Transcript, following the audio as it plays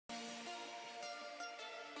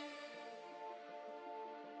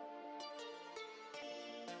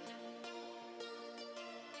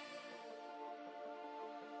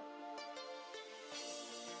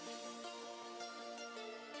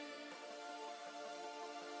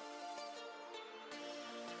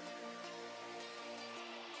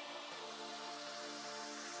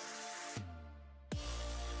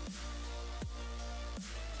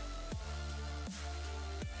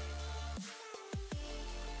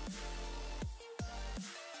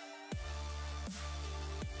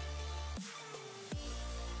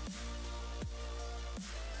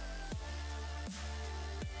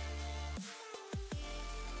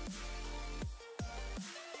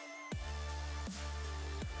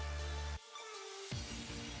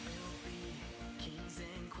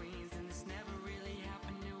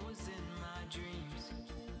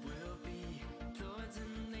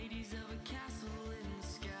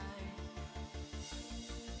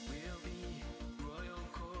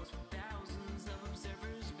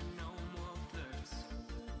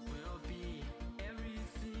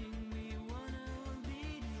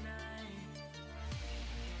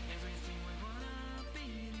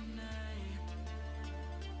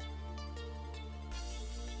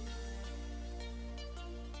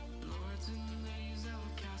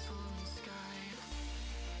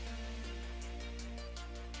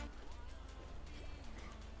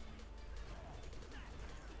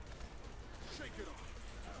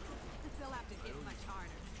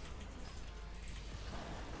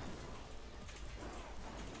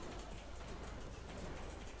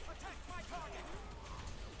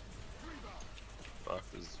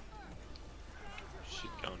shit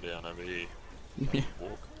going down over here. Yeah.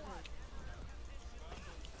 Walk.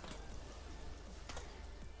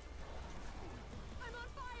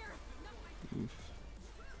 Oof.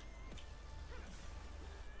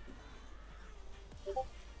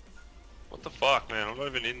 What the fuck, man? I'm not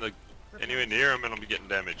even in the anywhere near him and I'm getting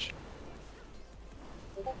damage.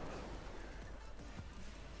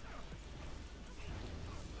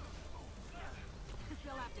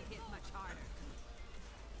 They'll have to hit much harder.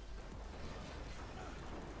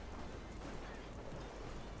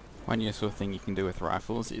 One useful thing you can do with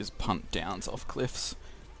rifles is punt downs off cliffs,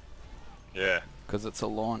 Yeah. because it's a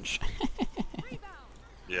launch.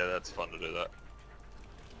 Yeah, that's fun to do that.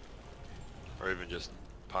 Or even just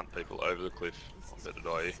punt people over the cliff. I'm better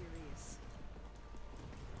die here. Serious.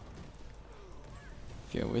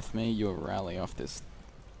 If you're with me, you'll rally off this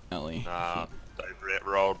alley. Nah, they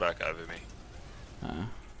rolled back over me.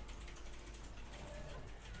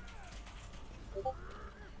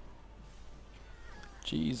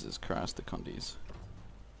 Jesus Christ, the condies.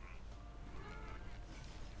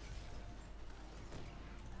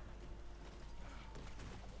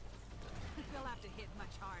 They'll have to hit much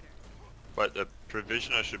harder. Wait, the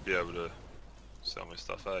provision I should be able to sell my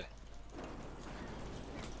stuff, eh?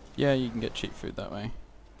 Yeah, you can get cheap food that way.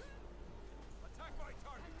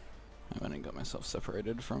 I went and got myself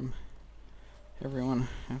separated from everyone.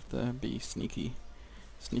 I have to be sneaky.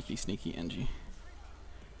 Sneaky NG.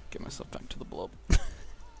 Get myself back to the blob.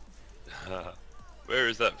 Where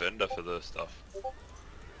is that vendor for the stuff?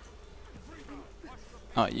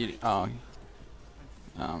 Oh,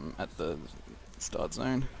 at the start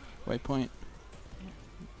zone waypoint.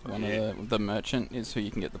 One of the merchant is who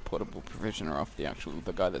you can get the portable provisioner off.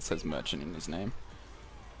 The guy that says merchant in his name.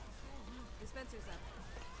 Dispenser's up.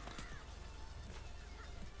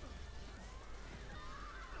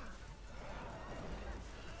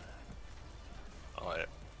 Oh yeah.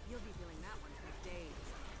 You'll be feeling that one for days.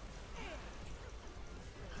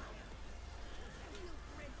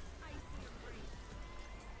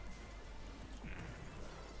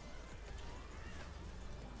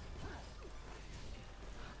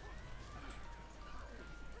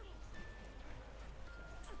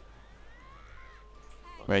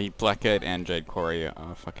 Where Blackgate and Jade Quarry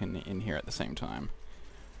are fucking in here at the same time.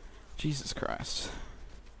 Jesus Christ.